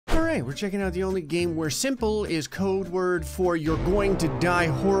right, we're checking out the only game where simple is code word for you're going to die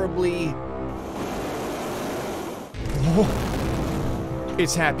horribly. Oh.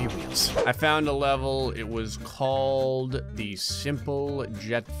 It's Happy Wheels. I found a level, it was called the Simple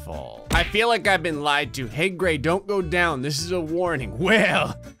Jetfall. I feel like I've been lied to. Hey Gray, don't go down, this is a warning.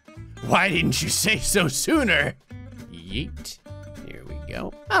 Well, why didn't you say so sooner? Yeet, here we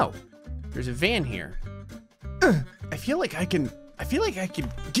go. Oh, there's a van here. I feel like I can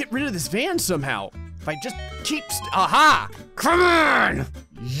get rid of this van somehow. If I just keep aha! Come on!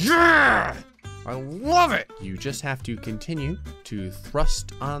 Yeah! I love it! You just have to continue to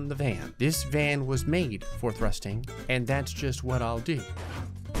thrust on the van. This van was made for thrusting, and that's just what I'll do.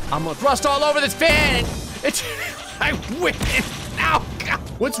 I'm gonna thrust all over this van! It's, I win! Oh, God.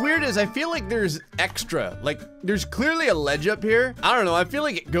 What's weird is I feel like there's extra. Like, there's clearly a ledge up here. I don't know, I feel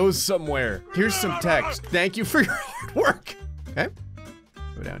like it goes somewhere. Here's some text. Thank you for your hard work. Okay,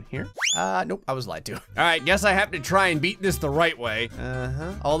 go down here. Nope, I was lied to. All right, guess I have to try and beat this the right way.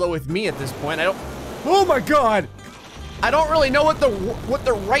 Although with me at this point, I don't, oh my God. I don't really know what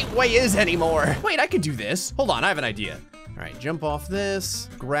the right way is anymore. Wait, I could do this. Hold on, I have an idea. All right, jump off this,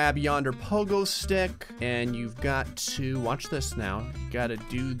 grab yonder pogo stick, and you've got to, watch this now, you gotta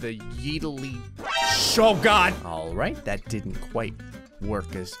do the yeetily, oh God. All right, that didn't quite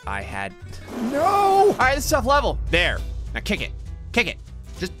work as I had. No! All right, this is tough level. There, now kick it,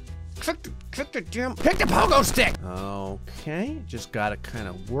 just kick the damn, pick the pogo stick. Okay, just gotta kind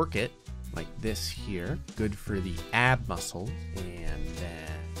of work it like this here. Good for the ab muscle, and then,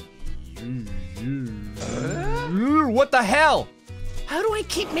 what the hell? How do I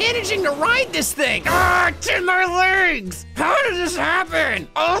keep managing to ride this thing? Ah, it's in my legs! How did this happen?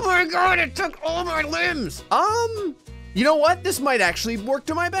 Oh my God, it took all my limbs. You know what? This might actually work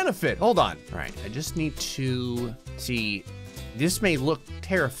to my benefit. Hold on. All right, I just need to see, this may look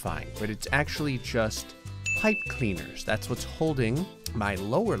terrifying, but it's actually just pipe cleaners. That's what's holding my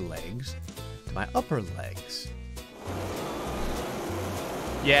lower legs to my upper legs.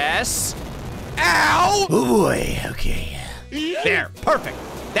 Yes. Ow! Oh boy, okay. There, perfect.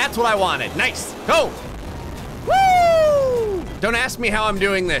 That's what I wanted. Nice, go. Woo! Don't ask me how I'm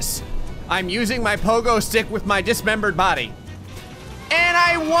doing this. I'm using my pogo stick with my dismembered body. And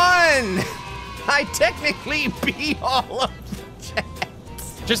I won! I technically beat all of the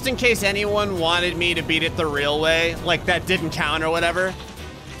jets. Just in case anyone wanted me to beat it the real way, like that didn't count or whatever.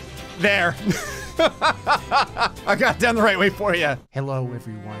 There. I got down the right way for you. Hello,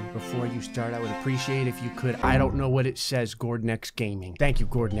 everyone. Before you start, I would appreciate if you could, I don't know what it says, Gordnex Gaming. Thank you,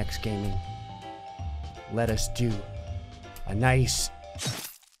 Gordnex Gaming. Let us do a nice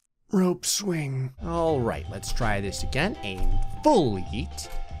rope swing. All right, let's try this again. A full yeet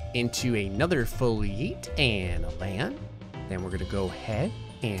into another full yeet and a land. Then we're gonna go ahead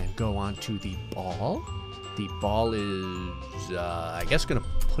and go onto the ball. The ball is, I guess, gonna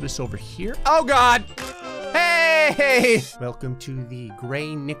put us over here. Oh God! Hey! Welcome to the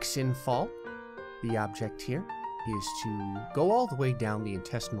Gray Nixon Fall. The object here is to go all the way down the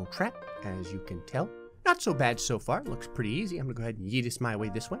intestinal tract, as you can tell. Not so bad so far, looks pretty easy. I'm gonna go ahead and yeet us my way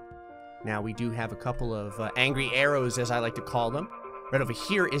this way. Now we do have a couple of angry arrows, as I like to call them. Right over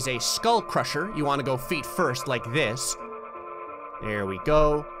here is a skull crusher. You wanna go feet first like this. There we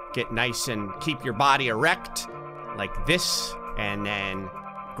go. Get nice and keep your body erect like this, and then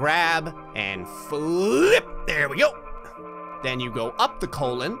grab and flip. There we go. Then you go up the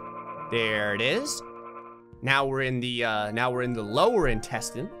colon. There it is. Now we're in the lower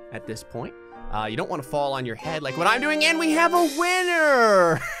intestine at this point. You don't want to fall on your head like what I'm doing, and we have a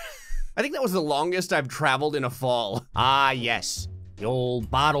winner. I think that was the longest I've traveled in a fall. Ah, yes, the old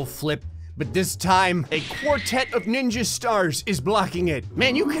bottle flip. But this time, a quartet of ninja stars is blocking it.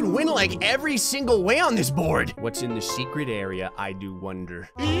 Man, you can win like every single way on this board. What's in the secret area, I do wonder.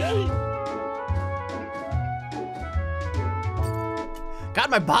 God,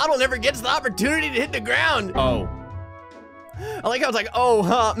 my bottle never gets the opportunity to hit the ground. Oh. I like how it's like,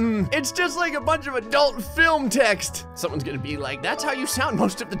 oh, it's just like a bunch of adult film text. Someone's gonna be like, that's how you sound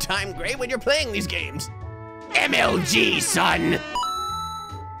most of the time, Gray, when you're playing these games. MLG, son.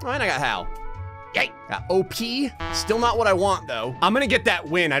 Oh, and I got Hal. Yay! Got OP. Still not what I want, though. I'm gonna get that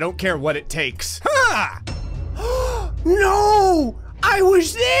win. I don't care what it takes. Ha! No! I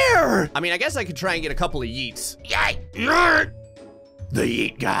was there! I mean, I guess I could try and get a couple of yeets. Yay! The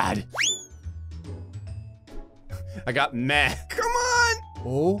yeet god. I got meh. Come on!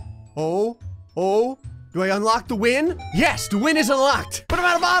 Oh. Do I unlock the win? Yes, the win is unlocked. But I'm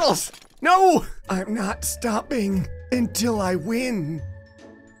out of bottles. No! I'm not stopping until I win.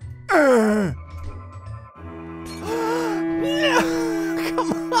 No! Come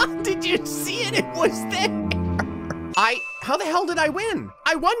Come on, did you see it? It was there. How the hell did I win?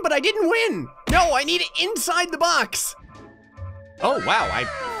 I won, but I didn't win. No, I need it inside the box. Oh, wow, I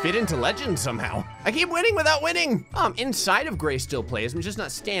fit into legend somehow. I keep winning without winning. Oh, I'm inside of GrayStillPlays, I'm just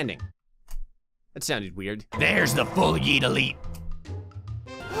not standing. That sounded weird. There's the full Yeet Elite.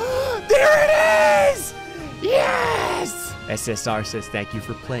 There it is! Yes! SSR says, thank you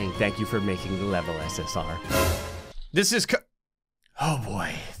for playing. Thank you for making the level, SSR. This is oh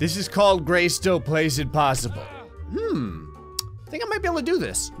boy. This is called GrayStillPlays Impossible. I think I might be able to do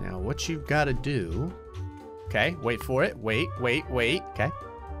this. Now, what you've got to do, okay, wait for it. Wait, okay.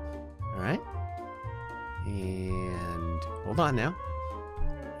 All right. And hold on now.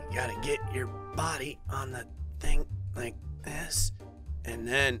 You gotta get your body on the thing like this, and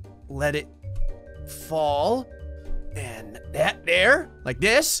then let it fall, and that there, like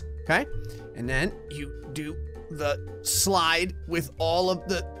this, okay? And then you do the slide with all of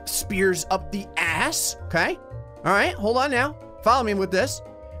the spears up the ass, okay? All right, hold on now. Follow me with this.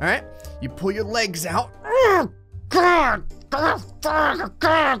 All right, you pull your legs out. Yeah,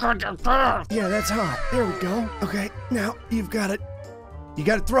 that's hot. There we go. Okay, now you gotta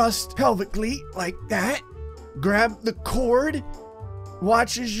thrust pelvically like that. Grab the cord.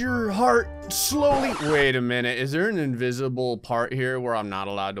 Watch as your heart slowly. Wait a minute, is there an invisible part here where I'm not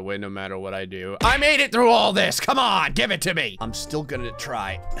allowed to win no matter what I do? I made it through all this, come on, give it to me. I'm still gonna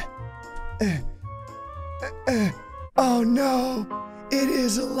try. Oh no, it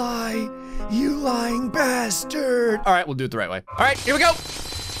is a lie, you lying bastard. All right, we'll do it the right way. All right, here we go.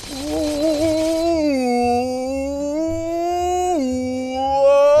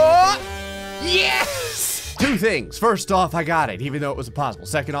 Yes! Two things. First off, I got it, even though it was impossible.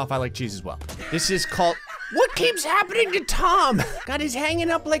 Second off, I like cheese as well. This is called, what keeps happening to Tom? God, he's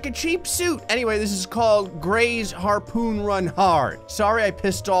hanging up like a cheap suit. Anyway, this is called Gray's Harpoon Run Hard. Sorry I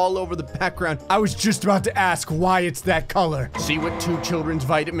pissed all over the background. I was just about to ask why it's that color. See what 2 children's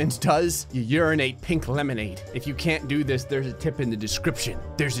vitamins does? You urinate pink lemonade. If you can't do this, there's a tip in the description.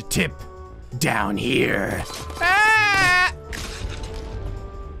 There's a tip down here. Ah!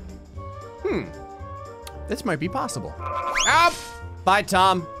 This might be possible. Up! Bye,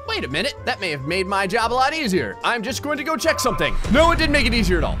 Tom. Wait a minute, that may have made my job a lot easier. I'm just going to go check something. No, it didn't make it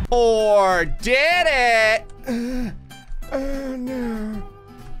easier at all. Or did it? No.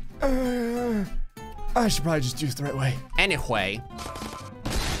 I should probably just do it the right way. Anyway.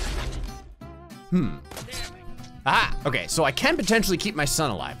 Ah, okay, so I can potentially keep my son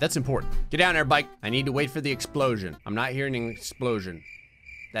alive. That's important. Get down there, bike. I need to wait for the explosion. I'm not hearing an explosion.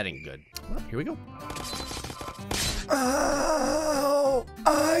 That ain't good. Well, here we go.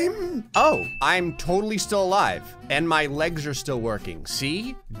 I'm totally still alive, and my legs are still working.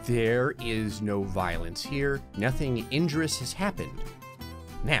 See? There is no violence here. Nothing injurious has happened.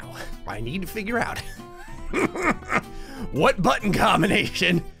 Now, I need to figure out what button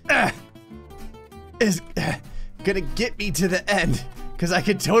combination is gonna get me to the end, because I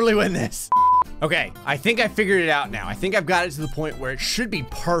could totally win this. Okay, I think I figured it out now. I think I've got it to the point where it should be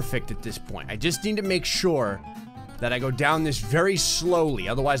perfect at this point. I just need to make sure that I go down this very slowly,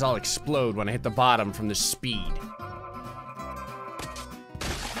 otherwise I'll explode when I hit the bottom from the speed.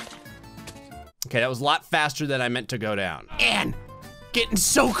 Okay, that was a lot faster than I meant to go down. And getting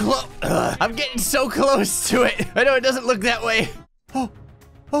so close. I'm getting so close to it. I know it doesn't look that way.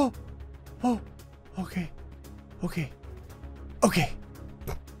 Okay.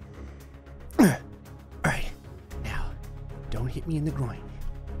 All right, now, don't hit me in the groin.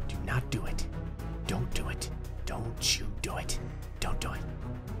 Do not do it. Don't do it. Don't you do it. Don't do it.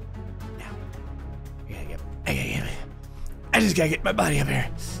 Now, I just gotta get my body up here.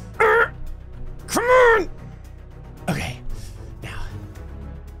 Come on! Okay, now,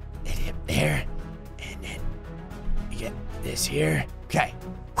 hit it there, and then you get this here. Okay,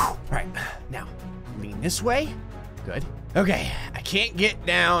 all right, now, lean this way. Good. Okay, I can't get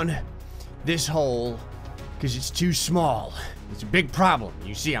down this hole because it's too small. It's a big problem.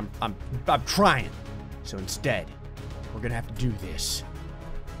 You see, I'm trying. So instead, we're gonna have to do this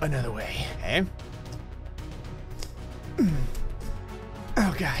another way, okay?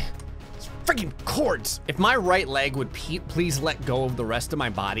 Oh God, it's freaking cords. If my right leg would please let go of the rest of my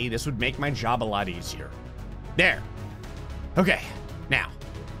body, this would make my job a lot easier. There. Okay, now.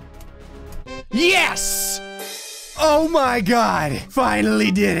 Yes! Oh my God, finally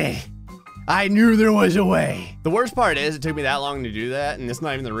did it. I knew there was a way. The worst part is it took me that long to do that, and it's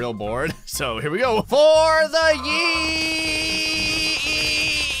not even the real board. So here we go. For the yee!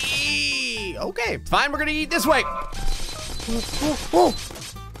 Okay, fine, we're gonna eat this way.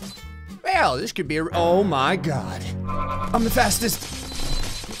 Well, this could be a, oh my God. I'm the fastest.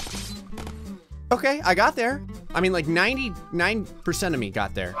 Okay, I got there. I mean, like 99% of me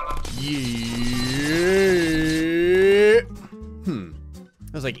got there. Yeah.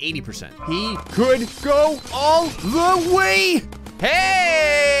 That was like 80%. He could go all the way.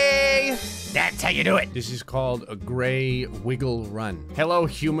 Hey! That's how you do it. This is called a gray wiggle run. Hello,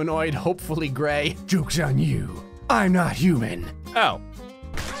 humanoid, hopefully gray. Joke's on you. I'm not human. Oh.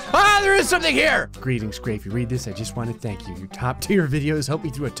 Ah, there is something here! Greetings, Gray. If you read this, I just want to thank you. Your top tier videos helped me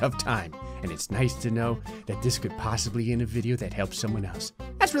through a tough time. And it's nice to know that this could possibly be in a video that helps someone else.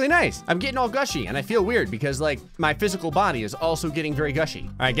 That's really nice. I'm getting all gushy, and I feel weird because, like, my physical body is also getting very gushy.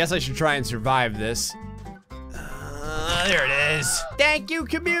 I guess I should try and survive this. There it is. Thank you,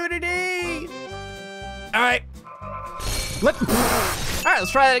 community! All right. All right,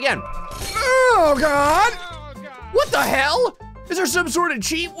 let's try that again. Oh, God! What the hell? Is there some sort of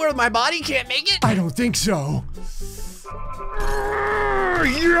cheat where my body can't make it? I don't think so.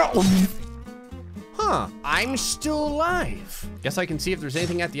 Huh, I'm still alive. Guess I can see if there's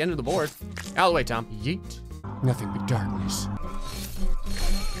anything at the end of the board. Out of the way, Tom. Yeet. Nothing but darkness.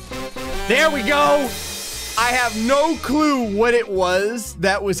 There we go. I have no clue what it was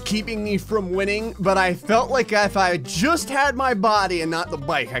that was keeping me from winning, but I felt like if I just had my body and not the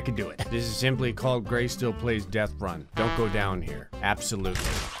bike, I could do it. This is simply called GrayStillPlays Death Run. Don't go down here. Absolutely.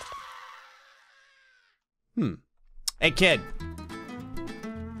 Hey, kid.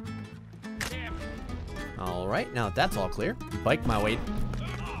 All right, now that that's all clear, bike my way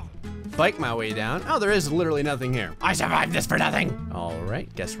down. Oh, there is literally nothing here. I survived this for nothing. All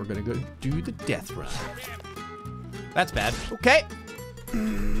right, guess we're gonna go do the death run. That's bad. Okay.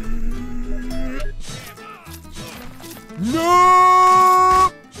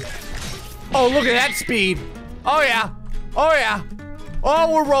 No! Oh, look at that speed. Oh yeah, oh yeah.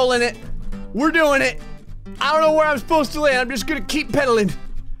 Oh, we're rolling it. We're doing it. I don't know where I'm supposed to land. I'm just gonna keep pedaling.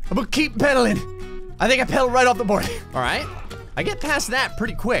 I'm gonna keep pedaling. I think I pedaled right off the board. All right, I get past that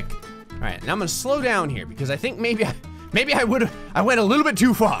pretty quick. All right, now I'm gonna slow down here because I think maybe I went a little bit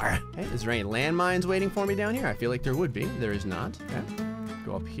too far. Okay, is there any landmines waiting for me down here? I feel like there would be. There is not. Okay,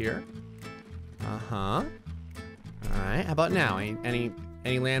 go up here. Uh-huh. All right, how about now? Any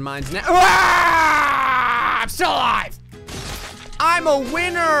landmines now? Ah! I'm still alive. I'm a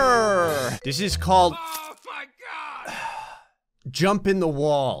winner. This is called jump in the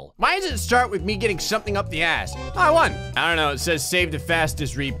wall. Why does it start with me getting something up the ass? Oh, I won. I don't know, it says save the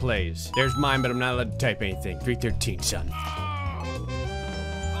fastest replays. There's mine, but I'm not allowed to type anything. 313, son.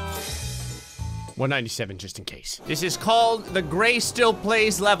 197 just in case. This is called the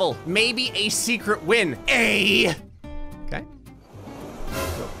GrayStillPlays level. Maybe a secret win. Okay.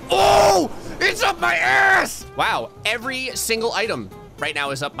 Oh, it's up my ass. Wow, every single item right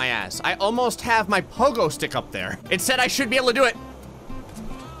now is up my ass. I almost have my pogo stick up there. It said I should be able to do it.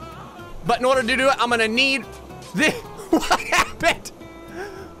 But in order to do it, I'm gonna need this. What happened?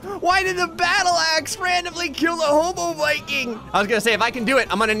 Why did the battle axe randomly kill the hobo Viking? I was gonna say, if I can do it,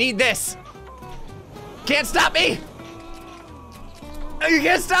 I'm gonna need this. Can't stop me. You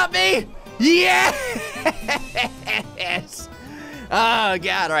can't stop me. Yes. Oh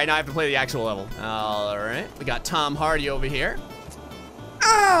God, all right, now I have to play the actual level. All right, we got Tom Hardy over here.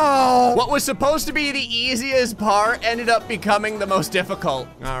 Oh! What was supposed to be the easiest part ended up becoming the most difficult.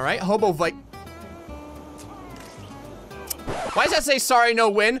 All right, hobo fight. Why does that say sorry, no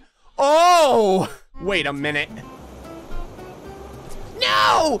win? Oh! Wait a minute.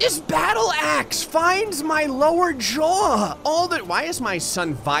 No! This battle axe finds my lower jaw. Why is my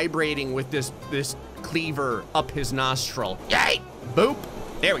son vibrating with this cleaver up his nostril? Yay! Boop.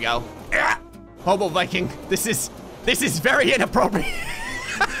 There we go. Hobo Viking. This is very inappropriate.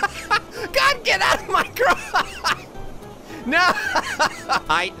 God, get out of my garage! No!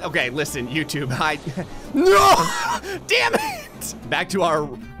 Okay, listen, YouTube, no! Damn it! Back to our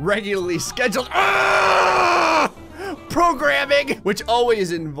regularly scheduled programming, which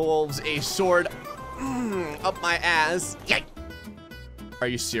always involves a sword up my ass. Yay! Are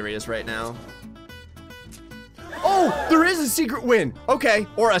you serious right now? Oh, there is a secret win. Okay,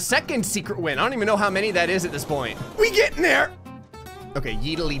 or a second secret win. I don't even know how many that is at this point. We getting there. Okay,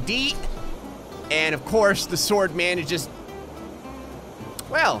 yeedly dee. And of course, the sword manages.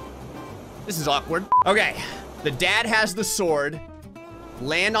 Well, this is awkward. Okay, the dad has the sword.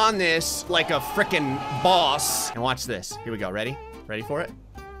 Land on this like a frickin' boss. And watch this. Here we go, ready? Ready for it?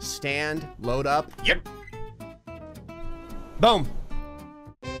 Stand, load up. Yep. Boom.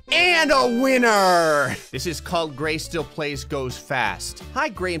 And a winner! This is called GrayStillPlays Goes Fast. Hi,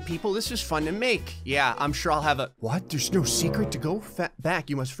 Gray and people, this is fun to make. Yeah, I'm sure I'll have a... What? There's no secret to go back.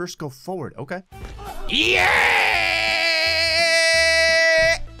 You must first go forward, okay? Yeah!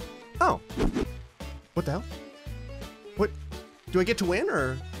 Oh. What the hell? What? Do I get to win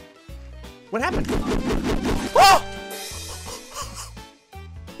or what happened? Oh!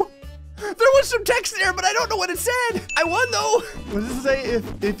 There was some text there, but I don't know what it said. I won though. What does it say?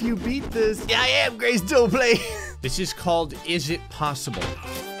 If you beat this? Yeah, I am GrayStillPlays. This is called Is It Possible?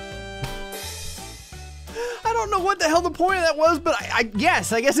 I don't know what the hell the point of that was, but I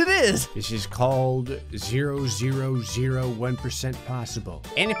guess it is. This is called 0.001% possible.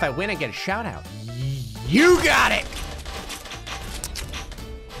 And if I win, I get a shout out. You got it.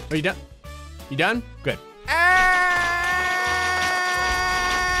 Are you done? You done? Good.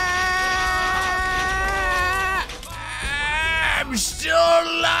 I'm still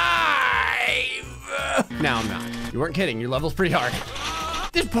alive. No, I'm not. You weren't kidding. Your level's pretty hard.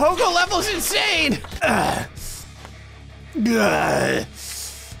 This pogo level's insane. Oh god.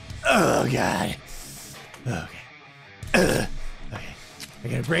 Okay. Okay. I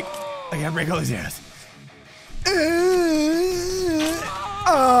gotta break all these arrows.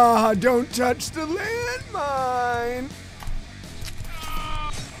 Don't touch the landmine.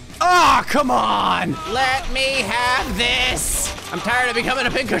 Oh, come on! Let me have this! I'm tired of becoming a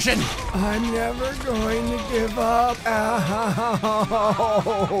pincushion. I'm never going to give up.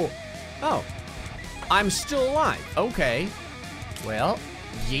 Oh. Oh. I'm still alive. Okay. Well,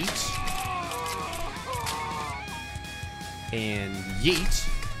 yeet. And yeet.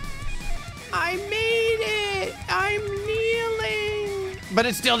 I made it! I'm kneeling! But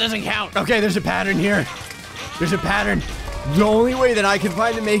it still doesn't count. Okay, there's a pattern here. There's a pattern. The only way that I can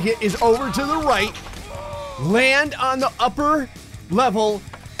find to make it is over to the right, land on the upper level,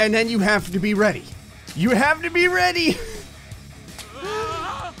 and then you have to be ready. You have to be ready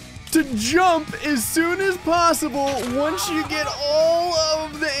to jump as soon as possible once you get all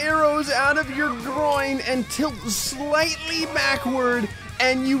of the arrows out of your groin and tilt slightly backward,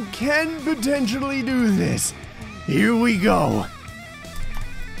 and you can potentially do this. Here we go.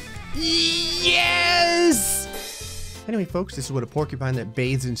 Yes! Anyway, folks, this is what a porcupine that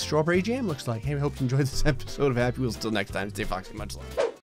bathes in strawberry jam looks like. Hey, I hope you enjoyed this episode of Happy Wheels. Till next time, stay foxy, much love.